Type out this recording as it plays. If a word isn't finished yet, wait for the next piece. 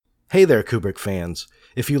Hey there, Kubrick fans.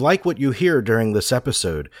 If you like what you hear during this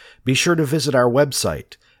episode, be sure to visit our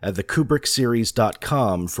website at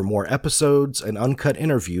thekubrickseries.com for more episodes and uncut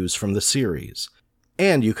interviews from the series.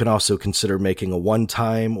 And you can also consider making a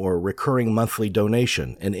one-time or recurring monthly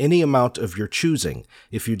donation in any amount of your choosing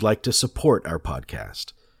if you'd like to support our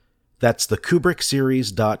podcast. That's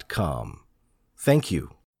thekubrickseries.com. Thank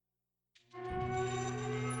you.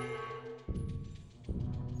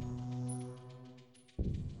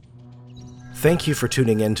 Thank you for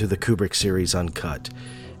tuning in to the Kubrick series Uncut.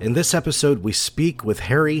 In this episode, we speak with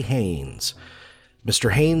Harry Haines.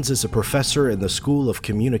 Mr. Haines is a professor in the School of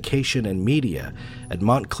Communication and Media at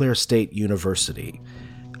Montclair State University.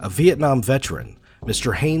 A Vietnam veteran,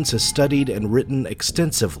 Mr. Haines has studied and written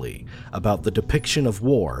extensively about the depiction of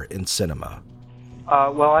war in cinema.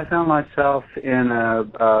 Well, I found myself in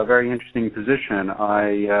a very interesting position.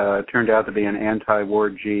 I turned out to be an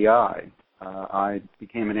anti-war GI. I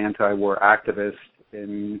became an anti-war activist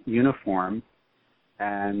in uniform,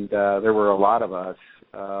 and there were a lot of us.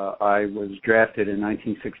 I was drafted in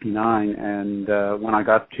 1969, and when I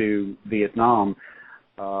got to Vietnam,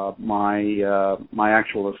 my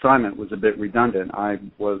actual assignment was a bit redundant. I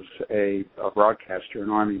was a broadcaster, an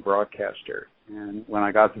Army broadcaster, and when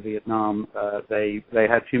I got to Vietnam, they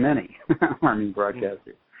had too many Army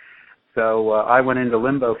broadcasters. So I went into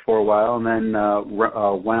limbo for a while, and then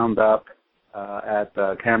wound up at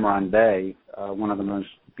Cam Bay, one of the most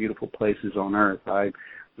beautiful places on earth. I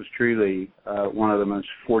was truly one of the most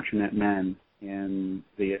fortunate men in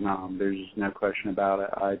Vietnam. There's no question about it.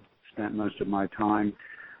 I spent most of my time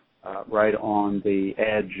right on the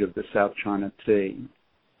edge of the South China Sea,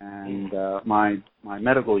 and my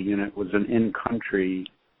medical unit was an in-country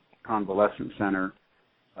convalescent center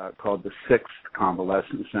called the 6th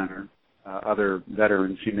Convalescent Center. Other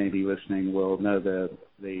veterans who may be listening will know the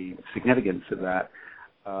significance of that.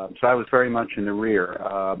 So I was very much in the rear.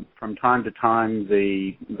 From time to time,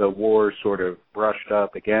 the war sort of brushed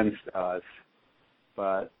up against us,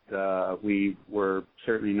 but we were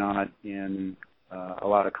certainly not in a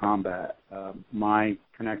lot of combat. My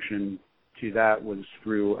connection to that was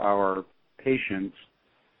through our patients,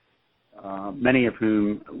 many of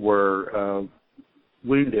whom were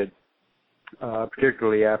wounded,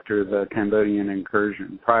 particularly after the Cambodian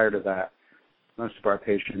incursion. Prior to that, most of our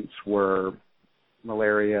patients were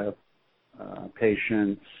malaria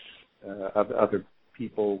patients, other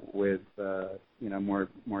people with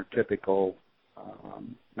more typical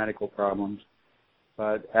medical problems.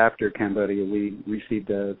 But after Cambodia, we received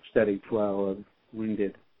a steady flow of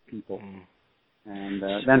wounded people. And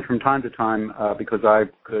then from time to time, because I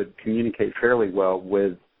could communicate fairly well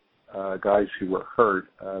with guys who were hurt,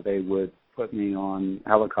 they would put me on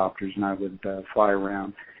helicopters, and I would fly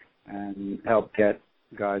around and help get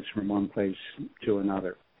guys from one place to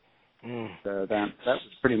another. So that was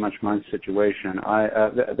pretty much my situation.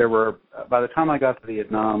 There were, by the time I got to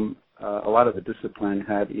Vietnam, a lot of the discipline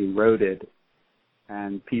had eroded,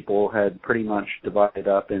 and people had pretty much divided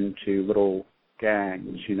up into little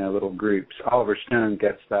gangs, little groups. Oliver Stone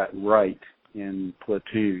gets that right in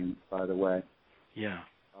Platoon, by the way. Yeah.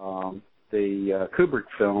 The Kubrick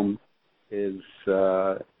film is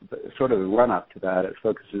sort of the run-up to that. It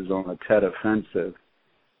focuses on the Tet Offensive.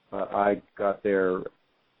 I got there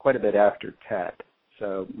quite a bit after Tet,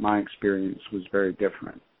 so my experience was very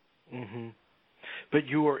different. Mm-hmm. But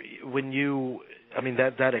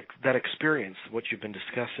that experience, what you've been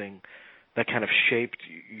discussing, that kind of shaped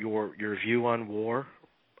your view on war?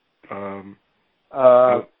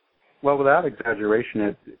 Well, without exaggeration,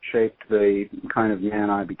 it shaped the kind of man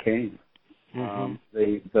I became. Mm-hmm.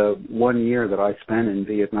 The 1 year that I spent in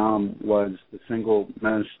Vietnam was the single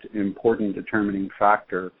most important determining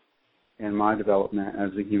factor in my development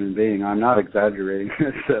as a human being. I'm not exaggerating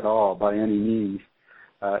this at all by any means.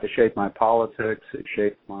 It shaped my politics, it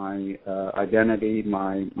shaped my identity,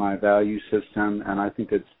 my value system, and I think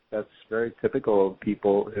that's very typical of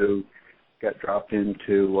people who get dropped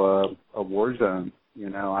into a war zone.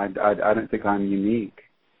 I don't think I'm unique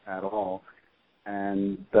at all.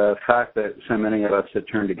 And the fact that so many of us had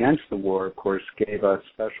turned against the war, of course, gave us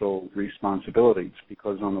special responsibilities,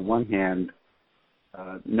 because on the one hand,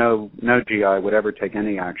 no GI would ever take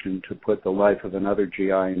any action to put the life of another GI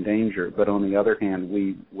in danger. But on the other hand,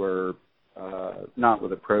 we were not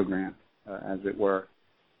with a program, as it were.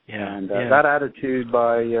 Yeah, and that attitude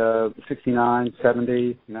by 69,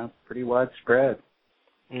 70, pretty widespread.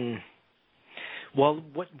 Mm. Well,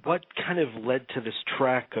 what kind of led to this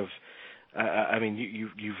track of,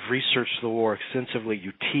 you've researched the war extensively.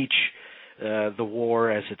 You teach the war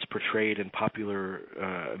as it's portrayed in popular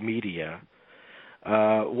media.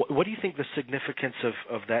 What do you think the significance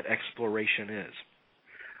of that exploration is?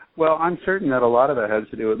 Well, I'm certain that a lot of that has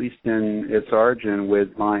to do, at least in its origin, with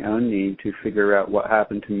my own need to figure out what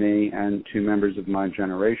happened to me and to members of my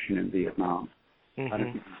generation in Vietnam. I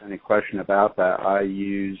don't think there's any question about that. I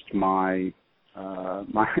used my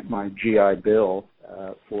GI Bill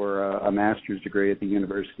for a master's degree at the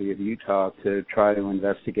University of Utah to try to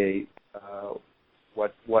investigate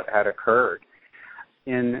what had occurred.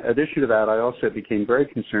 In addition to that, I also became very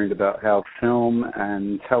concerned about how film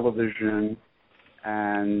and television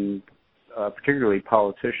and particularly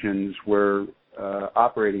politicians were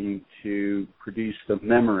operating to produce the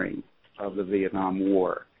memory of the Vietnam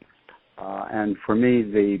War. And for me,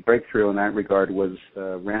 the breakthrough in that regard was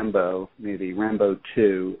Rambo, maybe Rambo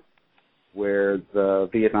 2, where the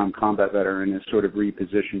Vietnam combat veteran is sort of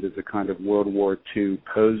repositioned as a kind of World War II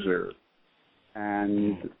poser.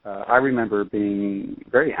 And I remember being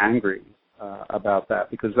very angry about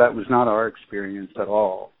that, because that was not our experience at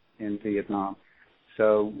all in Vietnam.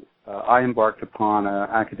 So I embarked upon an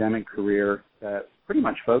academic career that pretty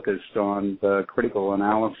much focused on the critical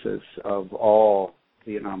analysis of all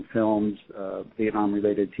Vietnam films,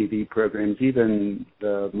 Vietnam-related TV programs, even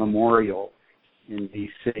the memorial in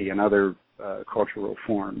D.C. and other cultural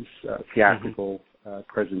forms, theatrical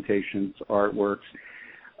presentations, artworks,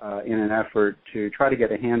 in an effort to try to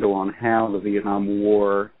get a handle on how the Vietnam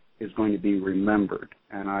War is going to be remembered.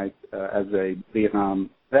 And I, as a Vietnam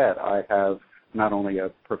vet, I have not only a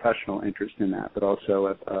professional interest in that, but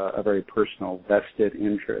also a very personal, vested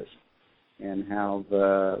interest in how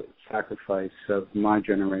the sacrifice of my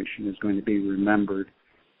generation is going to be remembered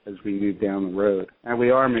as we move down the road. And we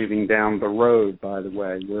are moving down the road, by the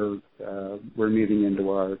way. We're moving into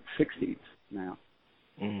our 60s now.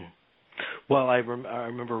 Mm. Well, I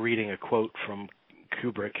remember reading a quote from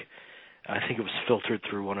Kubrick. I think it was filtered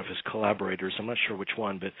through one of his collaborators. I'm not sure which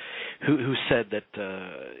one, but who said that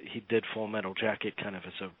he did Full Metal Jacket kind of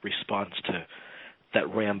as a response to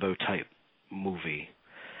that Rambo-type movie.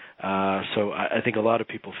 So I think a lot of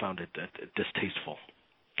people found it distasteful,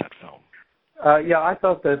 that film. Yeah, I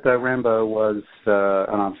thought that Rambo was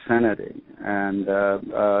an obscenity, and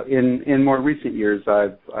in more recent years,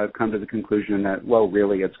 I've come to the conclusion that, well,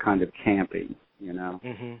 really, it's kind of campy, you know.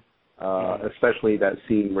 Especially that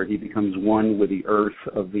scene where he becomes one with the earth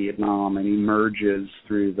of Vietnam and emerges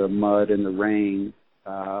through the mud and the rain.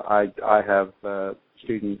 I have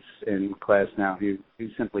students in class now who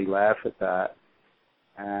simply laugh at that,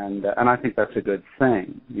 and I think that's a good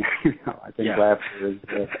thing. You know, I think laughter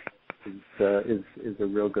is a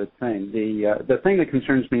real good thing. The thing that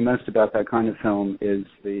concerns me most about that kind of film is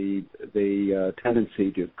the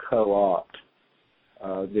tendency to co-opt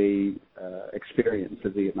the experience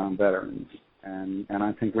of Vietnam veterans, and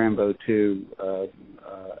I think Rambo 2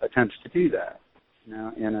 attempts to do that, you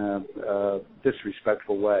know, in a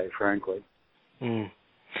disrespectful way, frankly.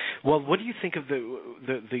 Well, what do you think of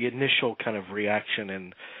the initial kind of reaction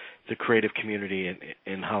in the creative community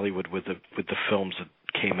in Hollywood with the films that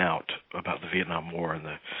came out about the Vietnam War in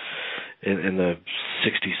the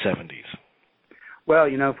 60s, 70s? Well,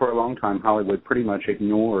 you know, for a long time, Hollywood pretty much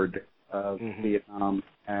ignored Vietnam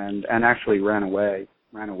and actually ran away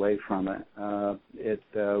from it.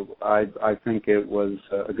 I think it was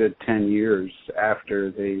a good 10 years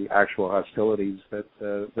after the actual hostilities that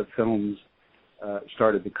the films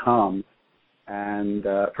started to come. And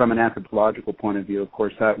from an anthropological point of view, of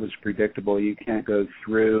course, that was predictable. You can't go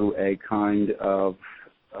through a kind of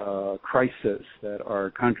crisis that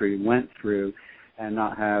our country went through and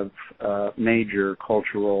not have major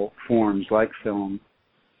cultural forms like film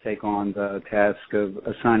take on the task of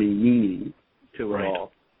assigning meaning to it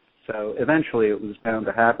all. So eventually it was bound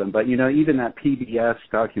to happen. But, you know, even that PBS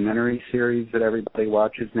documentary series that everybody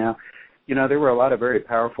watches now, you know, there were a lot of very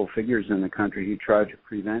powerful figures in the country who tried to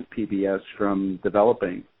prevent PBS from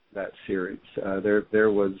developing that series.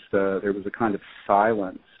 There was a kind of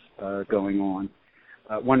silence going on.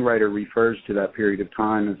 One writer refers to that period of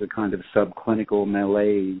time as a kind of subclinical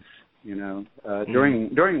malaise, you know,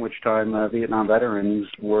 during which time Vietnam veterans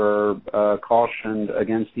were cautioned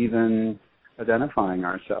against even identifying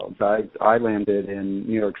ourselves. I landed in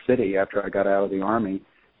New York City after I got out of the Army,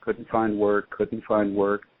 couldn't find work,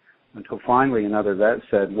 until finally another vet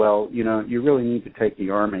said, well, you know, you really need to take the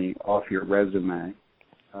Army off your resume,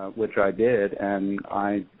 which I did, and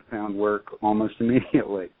I found work almost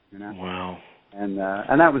immediately, you know. Wow. And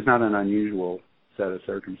that was not an unusual set of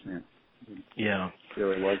circumstances. Yeah. It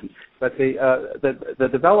really wasn't. But the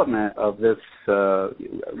development of this,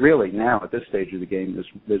 really now at this stage of the game,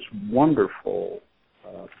 this wonderful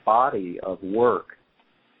body of work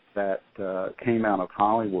that came out of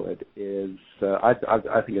Hollywood is, I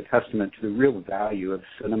think, a testament to the real value of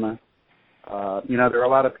cinema. There are a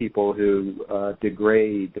lot of people who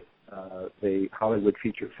degrade the Hollywood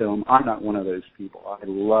feature film. I'm not one of those people. I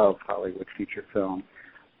love Hollywood feature film.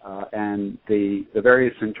 And the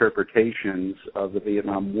various interpretations of the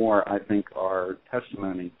Vietnam War, I think, are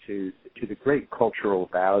testimony to the great cultural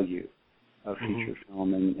value of feature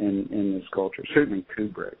film in this culture. Certainly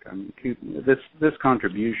Kubrick. I mean, this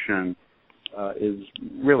contribution is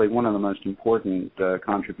really one of the most important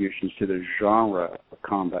contributions to the genre of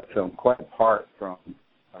combat film, quite apart from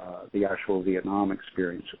the actual Vietnam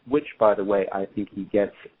experience, which, by the way, I think he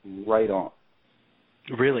gets right on.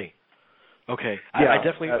 Really? Okay. Yeah, I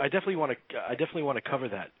definitely want to cover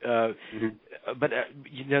that. But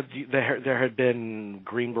there had been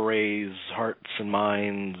Green Berets, Hearts and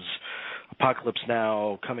Minds, Apocalypse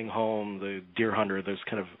Now, Coming Home, The Deer Hunter, those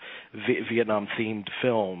kind of Vietnam-themed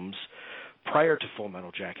films prior to Full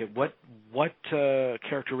Metal Jacket. What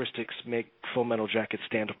characteristics make Full Metal Jacket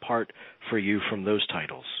stand apart for you from those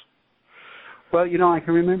titles? Well, I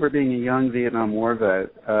can remember being a young Vietnam War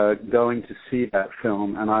vet going to see that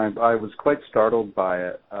film, and I was quite startled by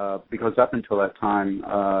it because up until that time,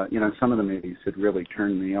 some of the movies had really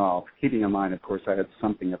turned me off. Keeping in mind, of course, I had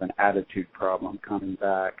something of an attitude problem coming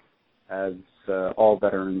back, as all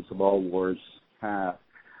veterans of all wars have,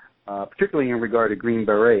 particularly in regard to Green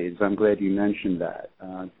Berets. I'm glad you mentioned that.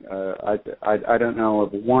 I don't know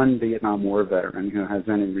of one Vietnam War veteran who has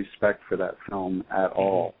any respect for that film at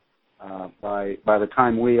all. By the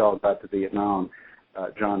time we all got to Vietnam,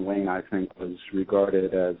 John Wayne, I think, was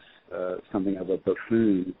regarded as something of a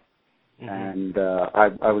buffoon. And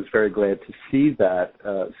I was very glad to see that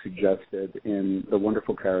suggested in the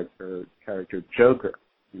wonderful character Joker.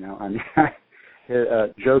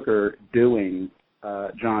 Joker doing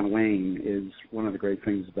John Wayne is one of the great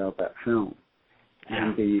things about that film.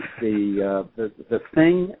 And the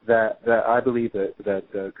thing that I believe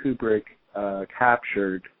that Kubrick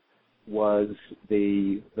captured was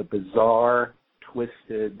the bizarre,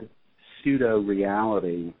 twisted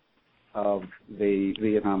pseudo-reality of the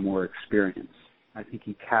Vietnam War experience. I think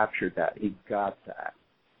he captured that. He got that.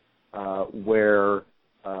 Where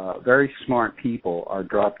very smart people are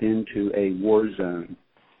dropped into a war zone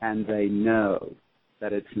and they know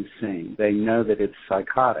that it's insane. They know that it's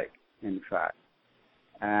psychotic, in fact.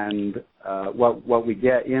 And what we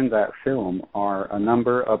get in that film are a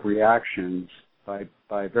number of reactions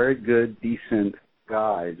by very good, decent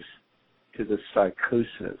guys to the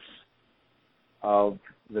psychosis of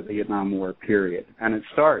the Vietnam War period. And it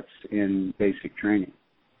starts in basic training.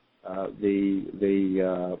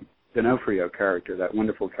 The D'Onofrio character, that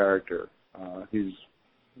wonderful character, whose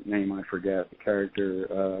name I forget, the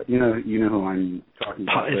character, you know who I'm talking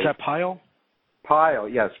about. Is that Pyle? Pyle,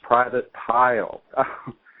 yes, Private Pyle. I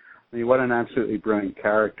mean, what an absolutely brilliant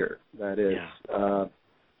character that is. Yeah.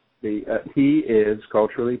 He is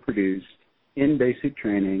culturally produced in basic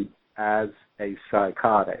training as a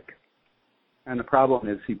psychotic, and the problem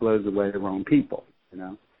is he blows away the wrong people.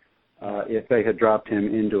 If they had dropped him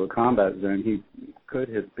into a combat zone, he could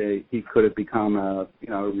have become a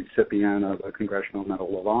recipient of a Congressional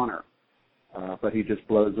Medal of Honor, but he just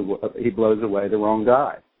blows away the wrong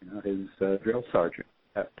guy. His drill sergeant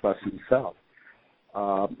plus himself.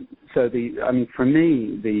 For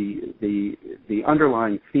me, the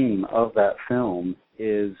underlying theme of that film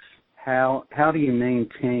is how do you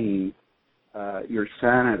maintain your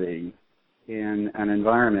sanity in an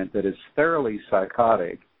environment that is thoroughly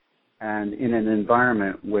psychotic and in an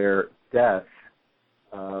environment where death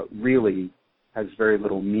really has very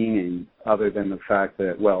little meaning other than the fact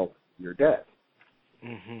that, well, you're dead.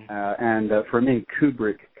 For me,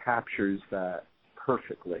 Kubrick captures that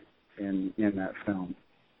perfectly in that film.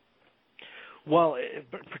 Well,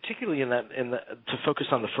 particularly to focus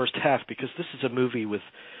on the first half, because this is a movie with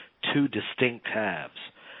two distinct halves.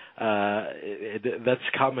 That's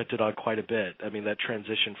commented on quite a bit. I mean, that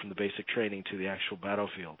transition from the basic training to the actual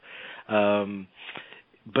battlefield.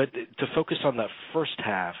 But to focus on that first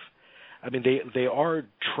half, I mean, they are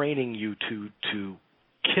training you to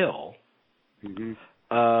kill.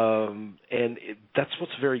 And that's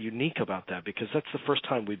what's very unique about that, because that's the first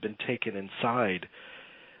time we've been taken inside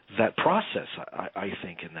that process, I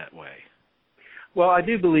think, in that way. Well, I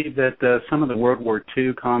do believe that some of the World War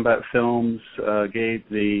II combat films gave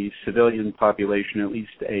the civilian population at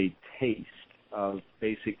least a taste of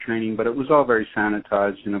basic training, but it was all very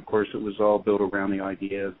sanitized, and of course it was all built around the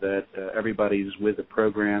idea that everybody's with the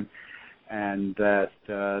program and that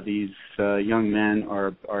these young men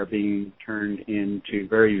are being turned into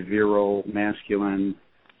very virile, masculine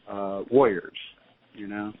warriors. you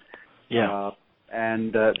know. Yeah.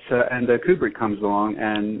 And Kubrick comes along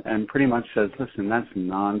and pretty much says, listen, that's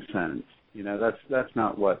nonsense. You know, that's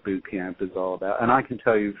not what boot camp is all about. And I can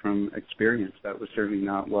tell you from experience that was certainly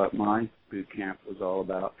not what my boot camp was all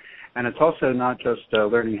about. And it's also not just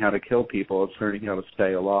learning how to kill people, it's learning how to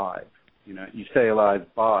stay alive. You know, you stay alive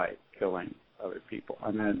by killing other people.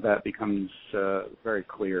 And then that becomes very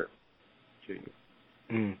clear to you.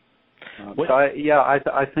 Mm. So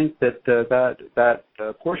I think that that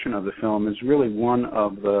portion of the film is really one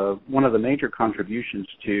of the major contributions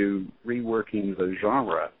to reworking the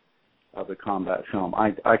genre of the combat film.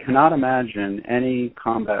 I cannot imagine any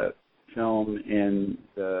combat film in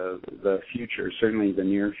the future, certainly the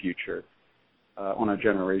near future, on a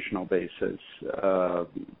generational basis,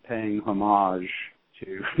 paying homage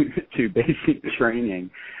to basic training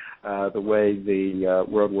the way the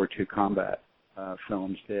World War II combat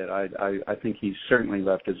films did. I think he's certainly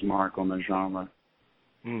left his mark on the genre.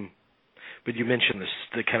 Mm. But you mentioned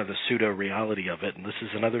the kind of the pseudo-reality of it, and this is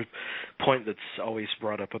another point that's always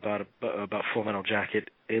brought up about Full Metal Jacket.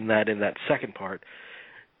 In that second part,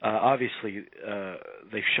 obviously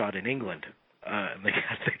they shot in England, and they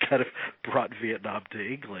kind of brought Vietnam to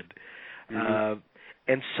England,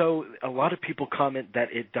 and so a lot of people comment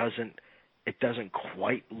that it doesn't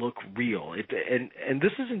quite look real. And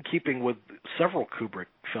this is in keeping with several Kubrick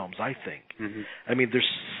films, I think. Mm-hmm. I mean, there's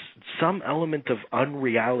some element of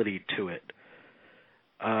unreality to it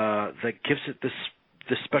that gives it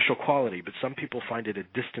this special quality, but some people find it a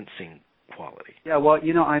distancing quality. Yeah, well,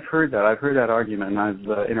 you know, I've heard that argument, and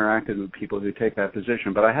I've interacted with people who take that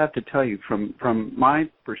position. But I have to tell you, from my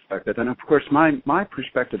perspective, and of course my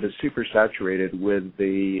perspective is super saturated with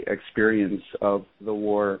the experience of the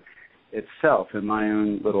war itself in my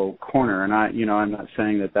own little corner, and I'm not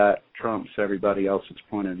saying that trumps everybody else's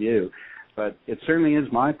point of view, but it certainly is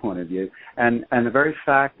my point of view, and the very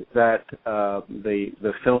fact that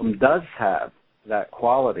the film does have that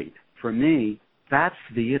quality, for me, that's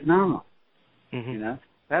Vietnam. Mm-hmm. You know,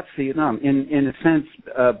 that's Vietnam. In a sense,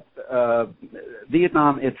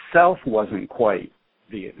 Vietnam itself wasn't quite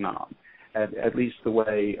Vietnam. At least the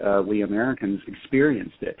way we Americans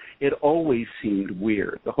experienced it. It always seemed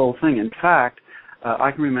weird, the whole thing. In fact,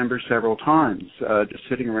 I can remember several times just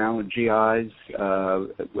sitting around with GIs.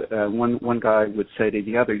 One guy would say to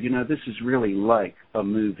the other, you know, this is really like a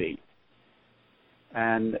movie.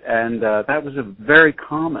 And that was a very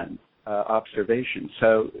common observation.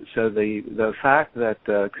 So the fact that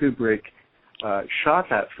Kubrick shot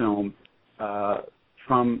that film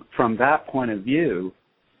from that point of view,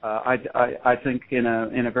 I think in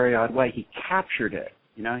a very odd way, he captured it.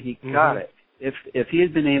 You know, he got it. If he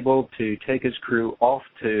had been able to take his crew off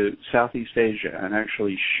to Southeast Asia and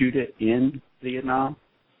actually shoot it in Vietnam,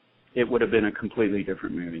 it would have been a completely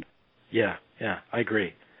different movie. Yeah, I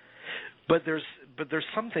agree. But there's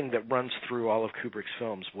something that runs through all of Kubrick's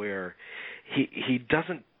films where he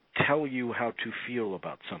doesn't tell you how to feel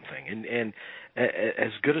about something. And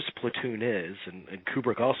as good as Platoon is, and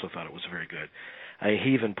Kubrick also thought it was very good.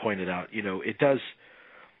 He even pointed out, you know, it does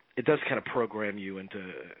kind of program you into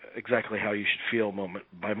exactly how you should feel moment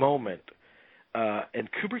by moment. And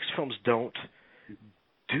Kubrick's films don't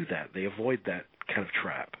do that. They avoid that kind of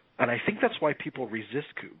trap. And I think that's why people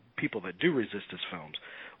that do resist his films,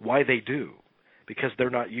 why they do, because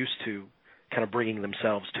they're not used to kind of bringing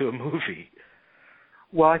themselves to a movie.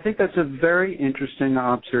 Well, I think that's a very interesting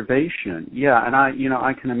observation. Yeah, and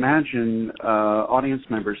I can imagine audience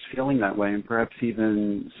members feeling that way, and perhaps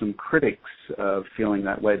even some critics feeling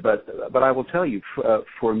that way. But I will tell you,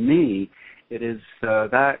 for me, it is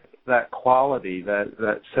that quality,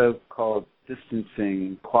 that so-called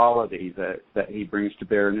distancing quality that he brings to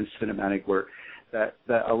bear in his cinematic work, that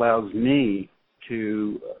allows me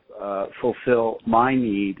to fulfill my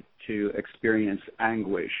need to experience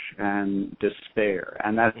anguish and despair.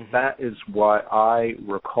 And that is what I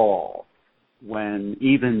recall when,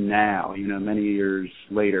 even now, you know, many years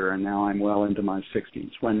later, and now I'm well into my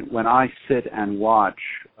 60s, when I sit and watch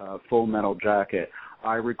Full Metal Jacket,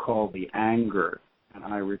 I recall the anger and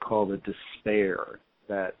I recall the despair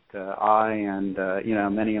that I and,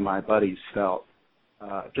 many of my buddies felt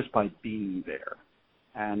just by being there.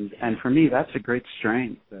 And for me, that's a great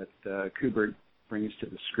strength that Kubrick brings to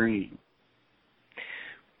the screen.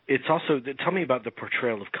 It's also, tell me about the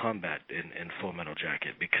portrayal of combat in Full Metal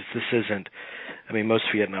Jacket, because this isn't, I mean, most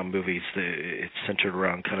Vietnam movies, it's centered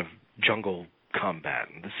around kind of jungle combat,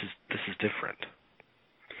 and this is different.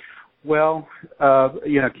 Well,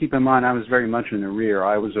 keep in mind, I was very much in the rear.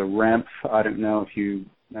 I was a REMF. I don't know if you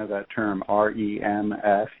know that term,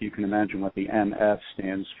 REMF. You can imagine what the MF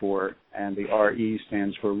stands for, and the RE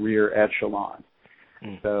stands for rear echelon.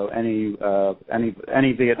 So any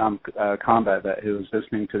Vietnam combat vet who is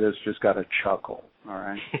listening to this just got a chuckle. All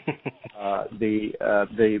right.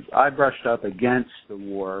 I brushed up against the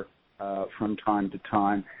war from time to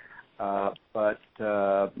time, but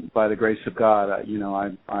by the grace of God, I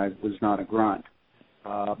was not a grunt.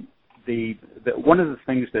 One of the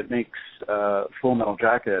things that makes Full Metal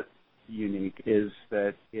Jacket unique is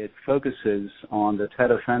that it focuses on the Tet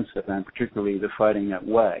Offensive and particularly the fighting at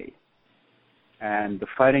Hue. And the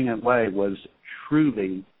fighting at Hue was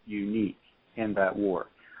truly unique in that war.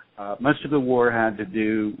 Most of the war had to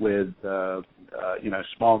do with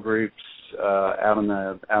small groups out in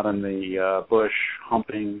the bush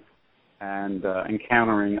humping and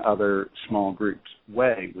encountering other small groups.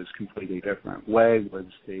 Hue was completely different. Hue was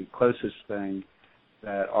the closest thing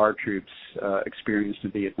that our troops experienced in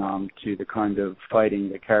Vietnam to the kind of fighting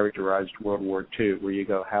that characterized World War II, where you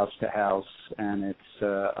go house to house and it's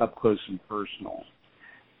up close and personal.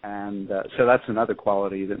 And so that's another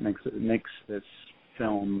quality that makes this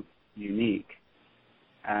film unique.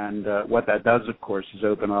 And what that does, of course, is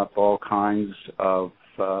open up all kinds of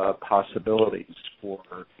possibilities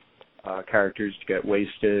for characters to get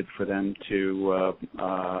wasted, for them to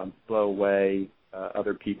blow away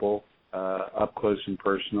other people up close and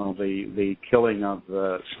personal. The killing of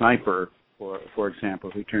the sniper, for example,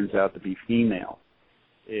 who turns out to be female,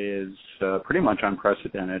 is pretty much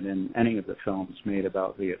unprecedented in any of the films made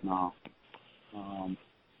about Vietnam.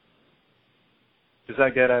 Does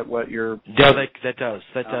that get at what you're... Yeah, that does.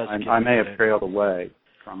 I may have trailed away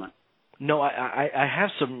from it. No, I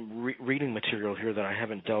have some reading material here that I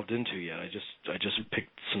haven't delved into yet. I just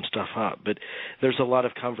picked some stuff up, but there's a lot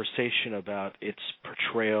of conversation about its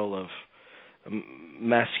portrayal of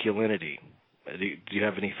masculinity. Do you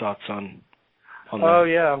have any thoughts on that? Oh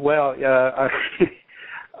yeah, well,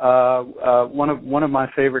 one of my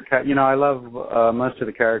favorite, I love most of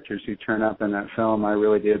the characters who turn up in that film. I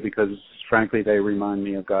really did, because frankly they remind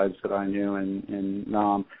me of guys that I knew in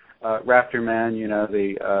Nam. Rafter Man,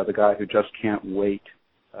 the guy who just can't wait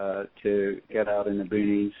to get out in the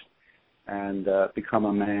boonies and become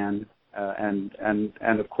a man.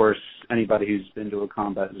 And of course, anybody who's been to a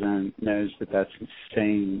combat zone knows that that's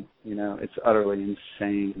insane. It's utterly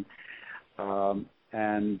insane. I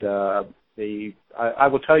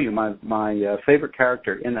will tell you my favorite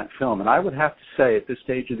character in that film, and I would have to say at this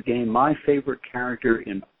stage of the game, my favorite character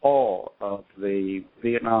in all of the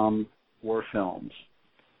Vietnam War films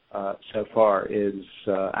so far is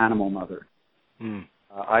Animal Mother.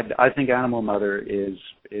 I think Animal Mother is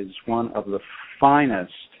one of the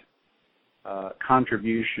finest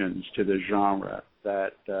contributions to the genre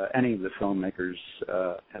that any of the filmmakers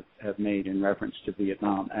have made in reference to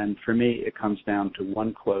Vietnam. And for me, it comes down to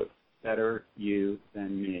one quote: "Better you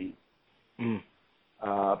than me."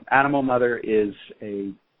 Animal Mother is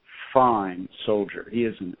a fine soldier. He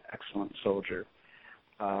is an excellent soldier.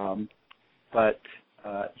 But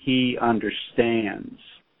he understands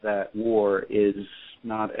that war is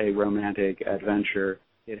not a romantic adventure.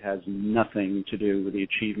 It has nothing to do with the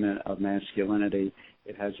achievement of masculinity.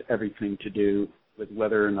 It has everything to do with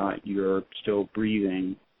whether or not you're still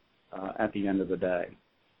breathing at the end of the day.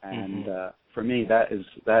 And for me, that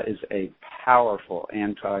is a powerful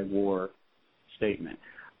anti-war statement.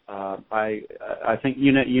 I think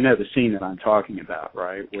you know the scene that I'm talking about,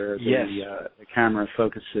 right? Where the camera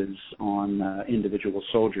focuses on individual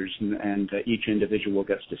soldiers, and each individual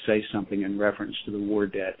gets to say something in reference to the war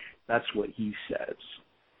dead. That's what he says.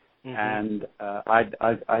 And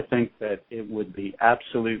I think that it would be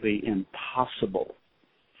absolutely impossible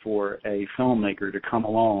for a filmmaker to come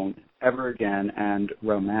along ever again and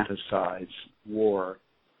romanticize war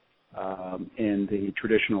in the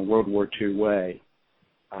traditional World War II way,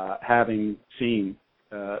 having seen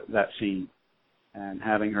that scene and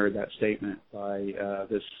having heard that statement by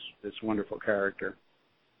this wonderful character.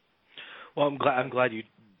 Well, I'm glad you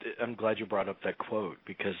brought up that quote,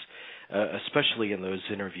 because especially in those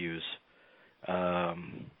interviews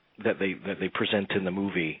that they present in the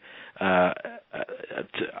movie,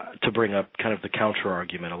 to bring up kind of the counter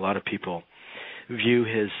argument, a lot of people view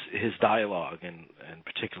his dialogue and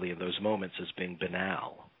particularly in those moments as being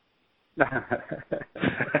banal.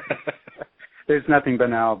 There's nothing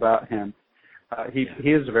banal about him. He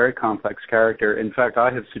is a very complex character. In fact,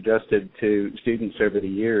 I have suggested to students over the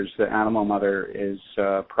years that Animal Mother is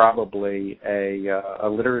probably a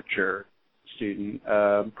literature student,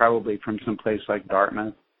 probably from some place like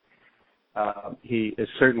Dartmouth. He is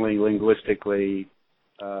certainly linguistically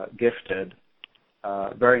gifted,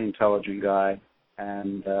 very intelligent guy,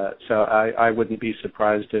 And so I wouldn't be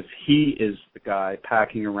surprised if he is the guy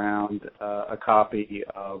packing around a copy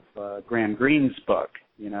of Graham Greene's book,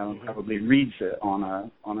 probably reads it on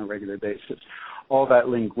a regular basis. All that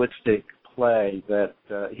linguistic play that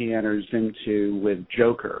he enters into with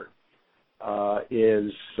Joker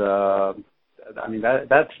is,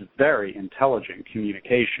 that's very intelligent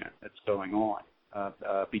communication that's going on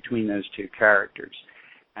between those two characters,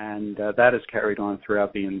 and that is carried on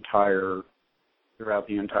throughout the entire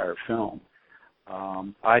film.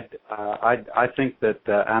 I think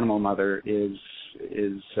that Animal Mother is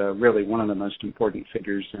really one of the most important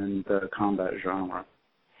figures in the combat genre.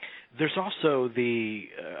 There's also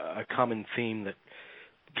a common theme that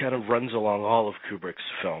kind of runs along all of Kubrick's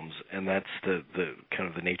films, and that's the kind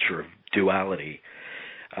of the nature of duality,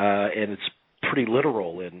 and it's pretty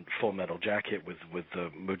literal in Full Metal Jacket with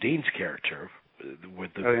Modine's character,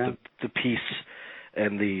 with the peace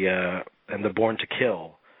and the Born to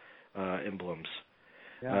Kill emblems.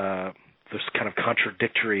 Yeah. There's kind of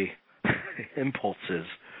contradictory impulses.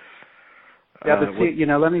 Yeah, but see,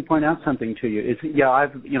 let me point out something to you.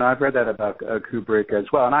 I've read that about Kubrick as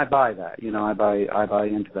well, and I buy that. I buy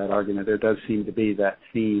into that argument. There does seem to be that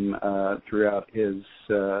theme throughout his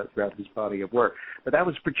body of work. But that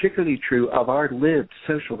was particularly true of our lived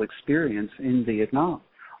social experience in Vietnam.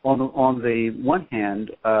 On the one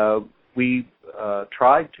hand, we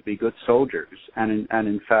tried to be good soldiers, and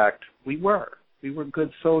in fact, we were. We were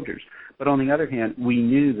good soldiers. But on the other hand, we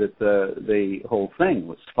knew that the whole thing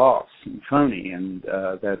was false and phony, and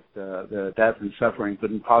that the death and suffering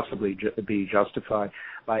couldn't possibly be justified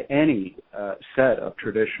by any set of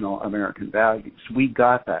traditional American values. We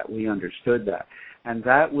got that. We understood that. And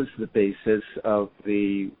that was the basis of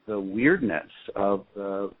the weirdness of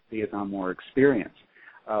the Vietnam War experience.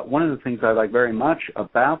 One of the things I like very much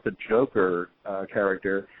about the Joker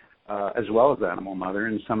character, as well as Animal Mother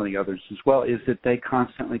and some of the others as well, is that they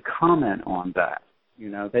constantly comment on that.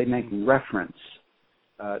 They make reference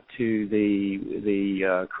to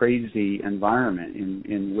the crazy environment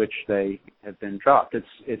in which they have been dropped.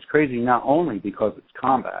 It's crazy not only because it's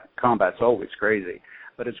combat. Combat's always crazy,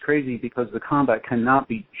 but it's crazy because the combat cannot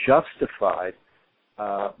be justified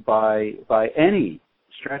by any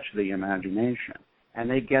stretch of the imagination. And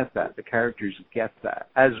they get that. The characters get that,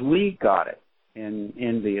 as we got it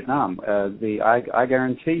in Vietnam. I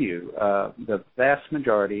guarantee you, the vast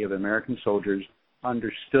majority of American soldiers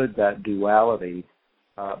understood that duality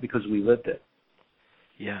because we lived it.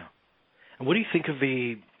 Yeah. And what do you think of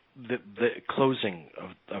the closing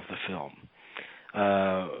of the film?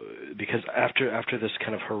 Because after this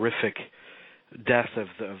kind of horrific death of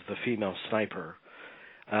the female sniper,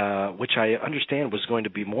 which I understand was going to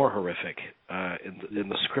be more horrific in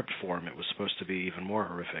the script form, it was supposed to be even more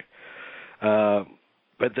horrific.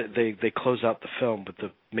 But they close out the film with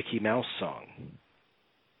the Mickey Mouse song.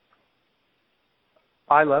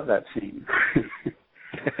 I love that scene.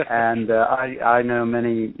 And I know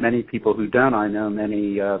many people who don't. I know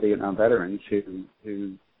many Vietnam veterans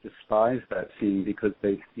who despise that scene because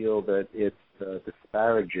they feel that it's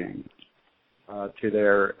disparaging to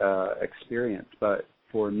their experience. But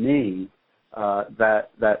for me,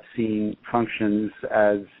 that scene functions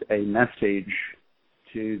as a message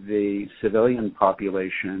to the civilian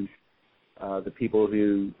population, the people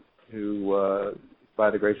who by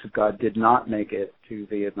the grace of God did not make it to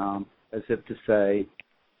Vietnam, as if to say,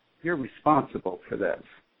 you're responsible for this.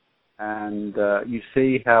 And you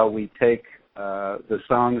see how we take the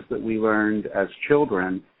songs that we learned as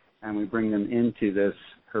children and we bring them into this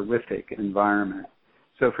horrific environment.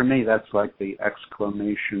 So for me, that's like the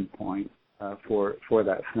exclamation point for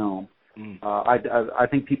that film. I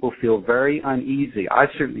think people feel very uneasy. I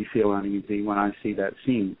certainly feel uneasy when I see that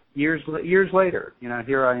scene. Years later,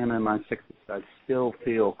 here I am in my 60s. I still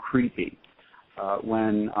feel creepy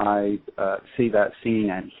when I see that scene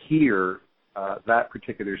and hear that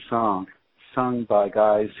particular song sung by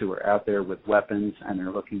guys who are out there with weapons and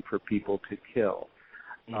they're looking for people to kill.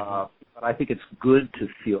 But I think it's good to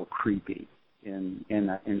feel creepy in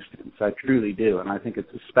that instance. I truly do, and I think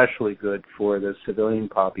it's especially good for the civilian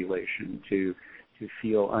population to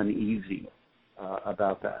feel uneasy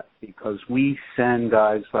about that, because we send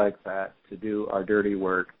guys like that to do our dirty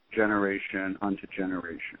work generation unto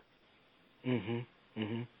generation.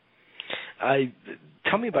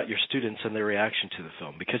 Tell me about your students and their reaction to the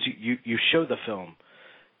film, because you show the film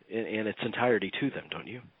in its entirety to them, don't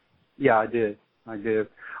you? Yeah, I did.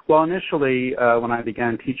 Well, initially, when I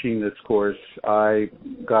began teaching this course, I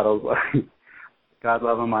got God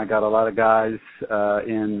love them, I got a lot of guys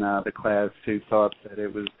in the class who thought that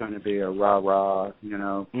it was going to be a rah-rah,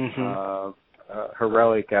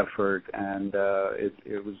 heroic effort, and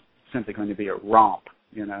it was simply going to be a romp,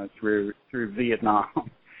 through Vietnam.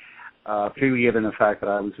 Particularly given the fact that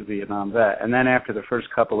I was a Vietnam vet. And then after the first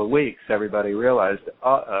couple of weeks, everybody realized,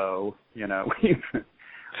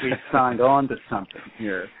 we've signed on to something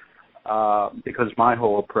here. Because my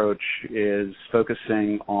whole approach is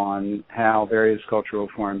focusing on how various cultural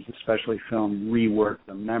forms, especially film, rework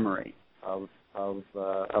the memory of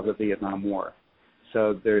the Vietnam War.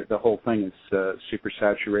 So the whole thing is super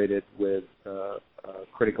saturated with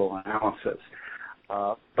critical analysis.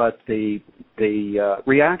 But the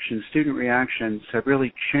student reactions have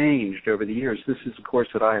really changed over the years. This is a course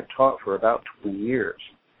that I have taught for about 20 years.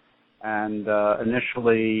 And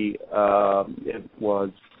initially, it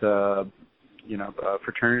was,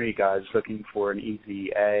 fraternity guys looking for an easy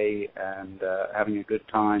A and having a good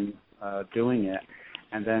time doing it.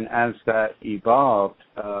 And then as that evolved,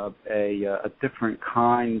 a different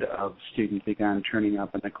kind of student began turning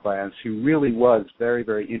up in the class who really was very,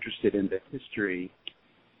 very interested in the history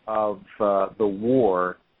of the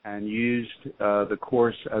war and used the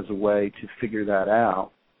course as a way to figure that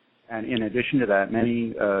out. And in addition to that,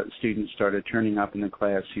 many students started turning up in the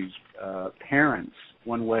class whose parents,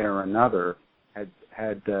 one way or another,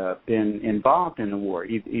 had been involved in the war,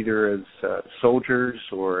 either as soldiers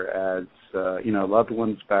or as loved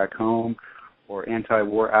ones back home, or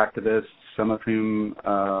anti-war activists, some of whom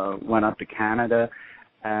went up to Canada.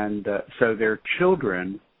 And so their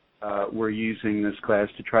children were using this class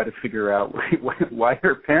to try to figure out why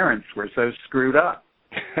their parents were so screwed up.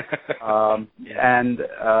 And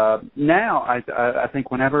now I think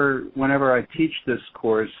whenever I teach this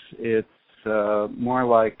course, it's more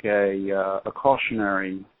like a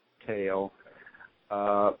cautionary tale,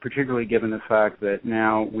 particularly given the fact that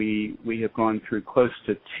now we have gone through close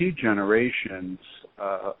to 2 generations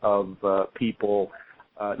of people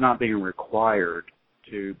not being required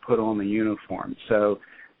to put on the uniform. So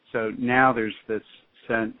now there's this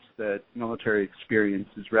sense that military experience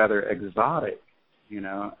is rather exotic.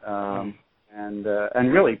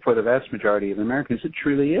 And really for the vast majority of Americans, it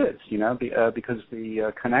truly is, because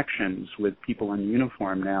the connections with people in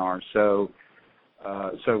uniform now are so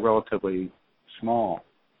relatively small.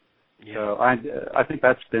 Yeah. So I think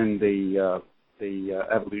that's been the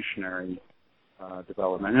evolutionary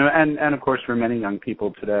development, and of course for many young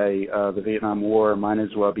people today, the Vietnam War might as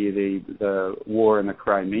well be the war in the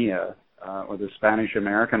Crimea or the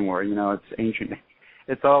Spanish-American War. It's ancient.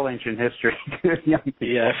 It's all ancient history to young people.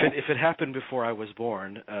 Yeah, if it happened before I was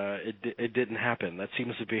born, it didn't happen. That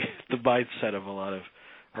seems to be the mindset of a lot of.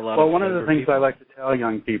 Well, one of the things I like to tell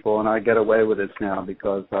young people, and I get away with this now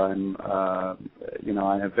because I'm, I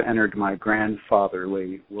have entered my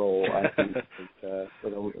grandfatherly role. I think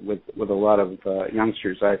with a lot of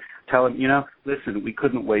youngsters, I tell them, listen, we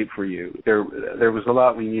couldn't wait for you. There was a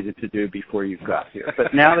lot we needed to do before you got here,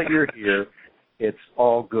 but now that you're here, it's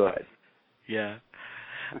all good. Yeah.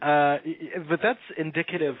 But that's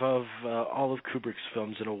indicative of all of Kubrick's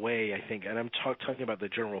films in a way, I think, and I'm talking about the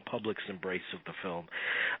general public's embrace of the film,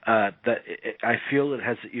 I feel it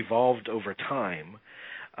has evolved over time,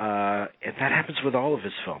 and that happens with all of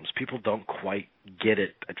his films. People don't quite get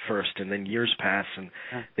it at first, and then years pass, and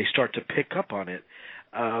they start to pick up on it.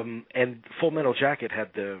 And Full Metal Jacket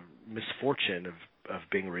had the misfortune of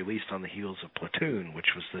being released on the heels of Platoon,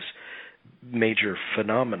 which was this major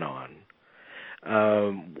phenomenon.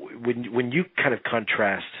 When you kind of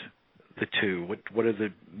contrast the two, what are the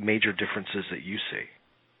major differences that you see?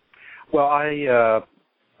 Well, I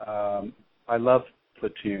love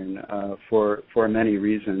Platoon for many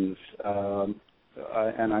reasons,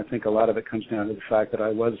 and I think a lot of it comes down to the fact that I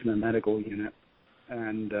was in a medical unit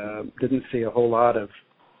and didn't see a whole lot of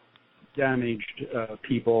damaged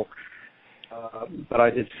people, but I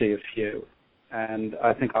did see a few, and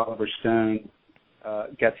I think Oliver Stone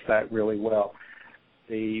gets that really well.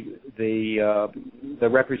 The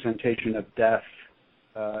representation of death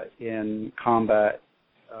in combat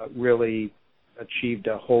really achieved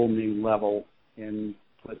a whole new level in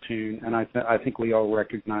Platoon, and I think we all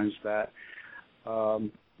recognize that.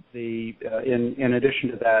 In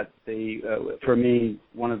addition to that, for me,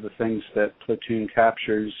 one of the things that Platoon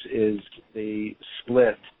captures is the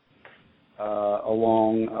split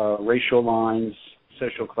along racial lines,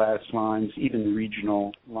 social class lines, even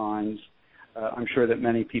regional lines. I'm sure that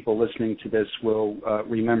many people listening to this will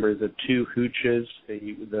remember the 2 hooches,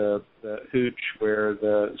 the hooch where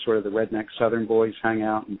the sort of the redneck Southern boys hang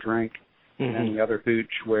out and drink, mm-hmm. and the other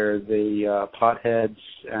hooch where the potheads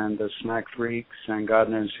and the smack freaks and God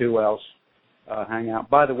knows who else hang out.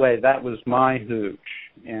 By the way, that was my hooch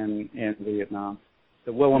in Vietnam.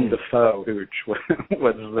 The Willem Dafoe hooch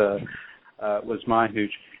was was my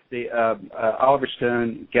hooch. The Oliver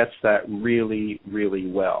Stone gets that really, really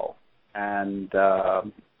well, and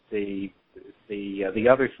the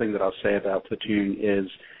other thing that I'll say about Platoon is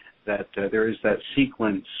that there is that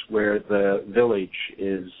sequence where the village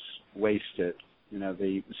is wasted. You know,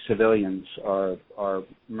 the civilians are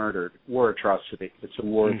murdered. War atrocity. It's a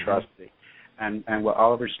war atrocity. And what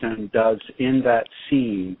Oliver Stone does in that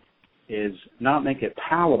scene is not make it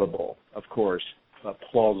palatable, of course, but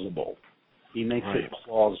plausible. He makes it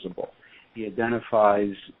plausible. He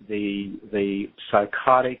identifies the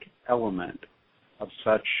psychotic element of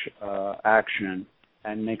such action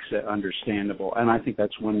and makes it understandable. And I think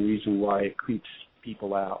that's one reason why it creeps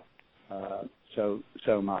people out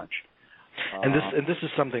so much. And this is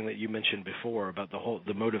something that you mentioned before about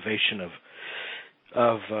the motivation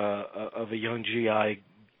of a young GI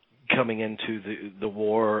coming into the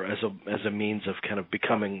war as a means of kind of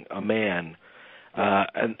becoming a man,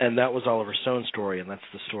 and that was Oliver Stone's story, and that's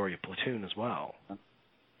the story of Platoon as well.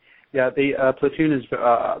 Yeah, the Platoon is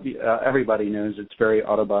everybody knows it's very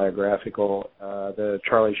autobiographical. The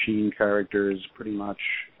Charlie Sheen character is pretty much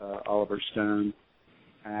Oliver Stone.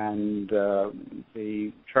 And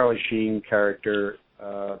the Charlie Sheen character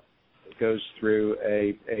goes through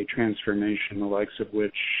a transformation, the likes of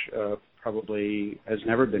which probably has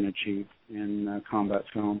never been achieved in combat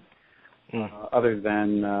film, other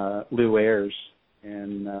than Lew Ayres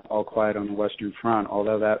in All Quiet on the Western Front,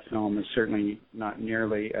 although that film is certainly not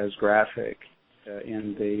nearly as graphic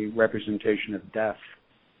in the representation of death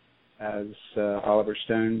as Oliver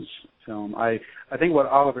Stone's film. I think what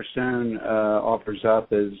Oliver Stone offers up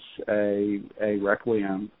is a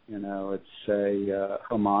requiem. You know, it's a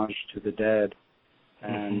homage to the dead,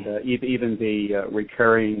 and even the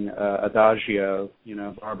recurring adagio, you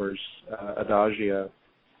know, Barber's adagio,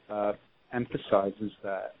 emphasizes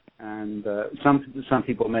that. And some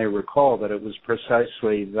people may recall that it was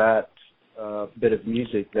precisely that bit of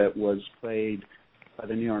music that was played by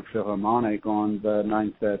the New York Philharmonic on the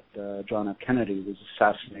night that John F. Kennedy was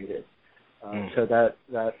assassinated. So that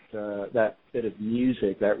bit of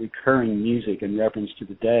music, that recurring music in reference to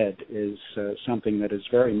the dead, is something that is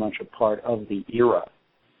very much a part of the era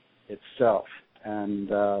itself.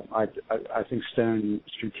 And I think Stone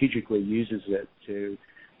strategically uses it to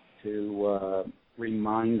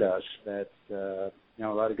remind us that you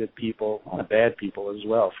know, a lot of good people, a lot of bad people as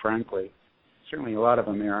well, frankly. Certainly a lot of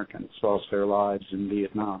Americans lost their lives in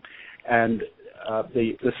Vietnam. And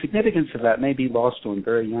the significance of that may be lost on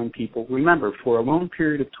very young people. Remember, for a long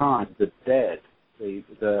period of time, the dead, the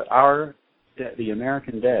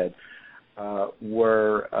American dead,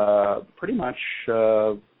 were pretty much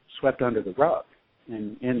swept under the rug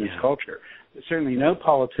in this culture. Certainly no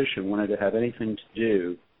politician wanted to have anything to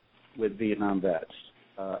do with Vietnam vets,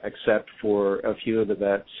 except for a few of the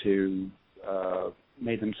vets who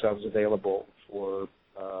made themselves available for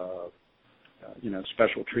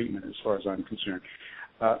special treatment, as far as I'm concerned.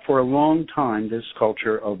 For a long time, this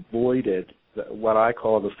culture avoided what I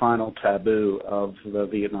call the final taboo of the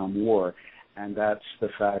Vietnam War, and that's the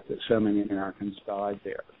fact that so many Americans died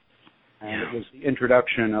there. And it was the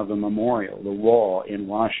introduction of a memorial, the wall in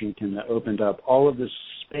Washington, that opened up all of this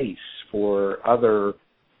space for other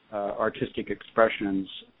artistic expressions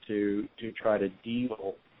to try to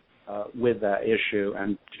deal with that issue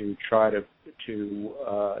and to try to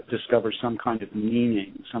discover some kind of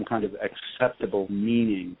meaning, some kind of acceptable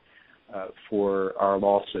meaning for our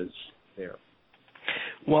losses there.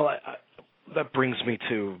 Well, that brings me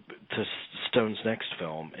to Stone's next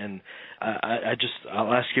film, and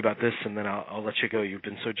I'll ask you about this, and then I'll let you go. You've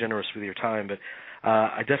been so generous with your time, but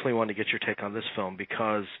I definitely want to get your take on this film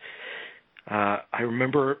because I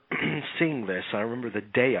remember seeing this. I remember the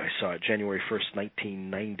day I saw it, January 1st,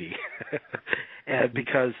 1990, and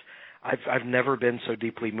because I've never been so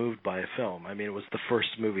deeply moved by a film. I mean, it was the first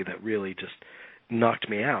movie that really just knocked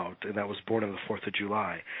me out, and that was Born on the 4th of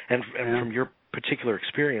July. And from your particular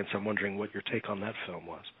experience, I'm wondering what your take on that film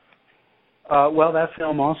was. Well, that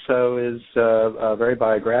film also is very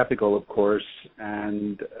biographical, of course,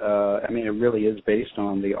 and I mean, it really is based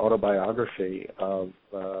on the autobiography of,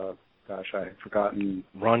 I had forgotten.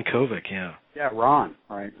 Ron Kovic, yeah. Yeah, Ron.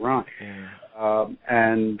 Yeah.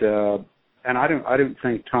 And I don't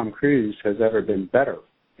think Tom Cruise has ever been better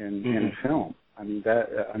in a film. I mean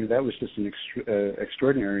that was just an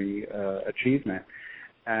extraordinary achievement,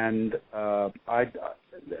 and that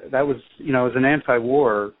was, you know, as an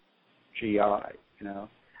anti-war GI, you know,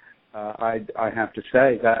 I have to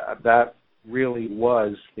say that really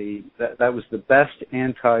was that was the best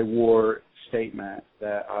anti-war statement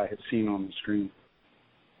that I have seen on the screen,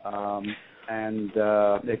 and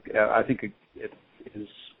I think it is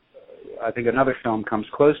I think another film comes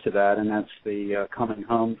close to that, and that's the Coming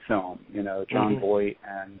Home film, John Voight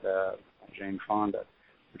and Jane Fonda,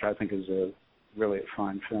 which I think is really a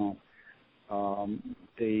fine film.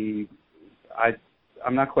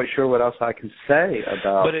 I'm not quite sure what else I can say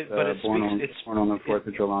about Born on the 4th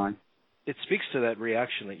of July. It speaks to that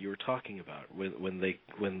reaction that you were talking about when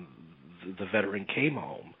the veteran came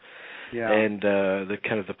home, and the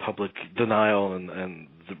kind of the public denial and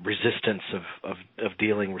the resistance of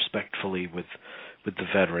dealing respectfully with the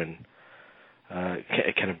veteran.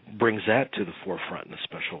 It kind of brings that to the forefront in a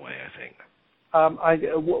special way, I think.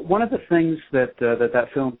 One of the things that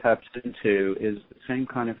film taps into is the same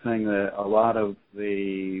kind of thing that a lot of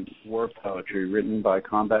the war poetry written by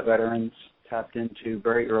combat veterans tapped into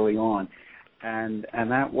very early on, and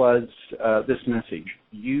that was this message: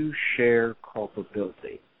 you share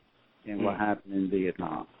culpability in what happened in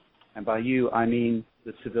Vietnam, and by you I mean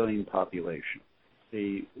the civilian population.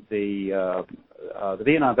 The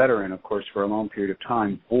Vietnam veteran, of course, for a long period of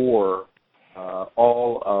time bore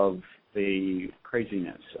all of the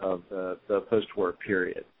craziness of the post-war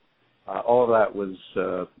period. All of that was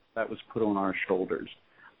put on our shoulders.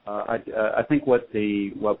 I think what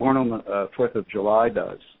Born on the 4th of July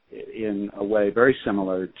does, in a way very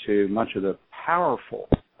similar to much of the powerful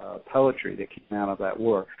poetry that came out of that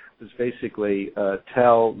war, was basically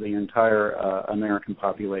tell the entire American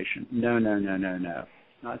population, no,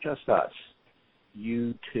 not just us.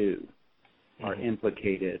 You too are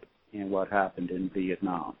implicated in what happened in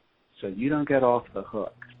Vietnam. So you don't get off the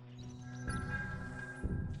hook.